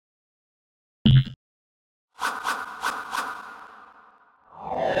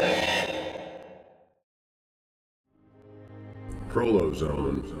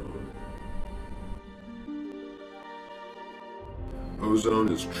Prolozone. Ozone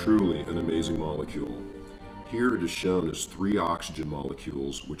is truly an amazing molecule. Here it is shown as 3 oxygen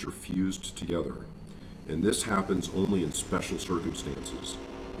molecules which are fused together, and this happens only in special circumstances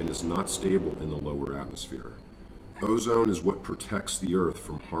and is not stable in the lower atmosphere. Ozone is what protects the Earth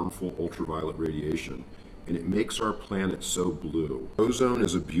from harmful ultraviolet radiation, and it makes our planet so blue. Ozone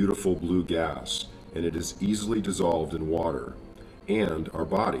is a beautiful blue gas, and it is easily dissolved in water, and our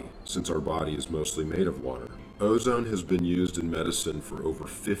body, since our body is mostly made of water. Ozone has been used in medicine for over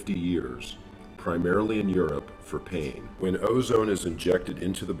 50 years, primarily in Europe for pain. When ozone is injected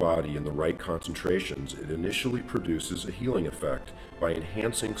into the body in the right concentrations, it initially produces a healing effect by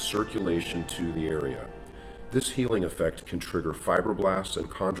enhancing circulation to the area. This healing effect can trigger fibroblasts and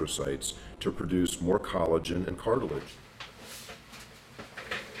chondrocytes to produce more collagen and cartilage.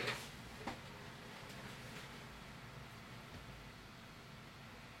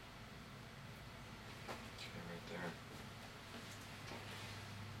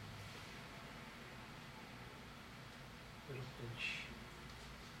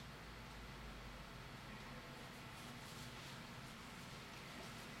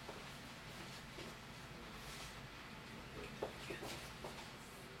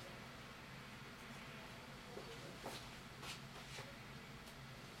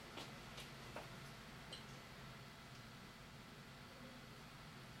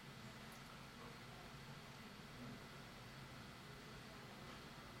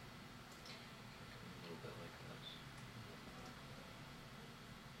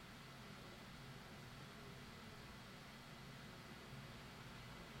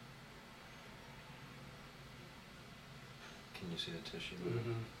 Can you see the tissue?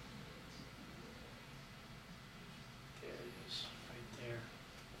 Mm-hmm. There it is, right there.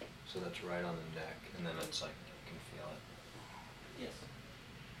 So that's right on the neck, and then it's like you can feel it. Yes.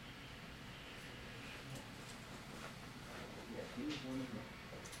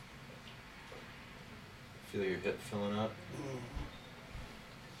 Feel your hip filling up?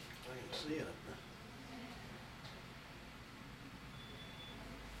 I can see it.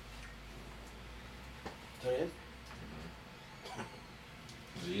 Is that it?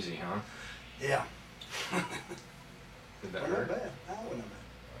 It was easy, huh? Yeah. Did that Not hurt? bad. That wasn't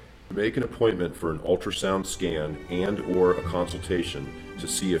bad. Make an appointment for an ultrasound scan and/or a consultation to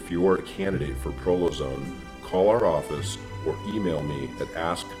see if you're a candidate for Prolozone. Call our office or email me at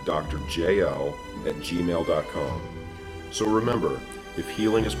askdrjl@gmail.com. So remember, if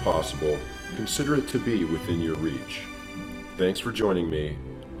healing is possible, consider it to be within your reach. Thanks for joining me.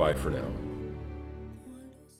 Bye for now.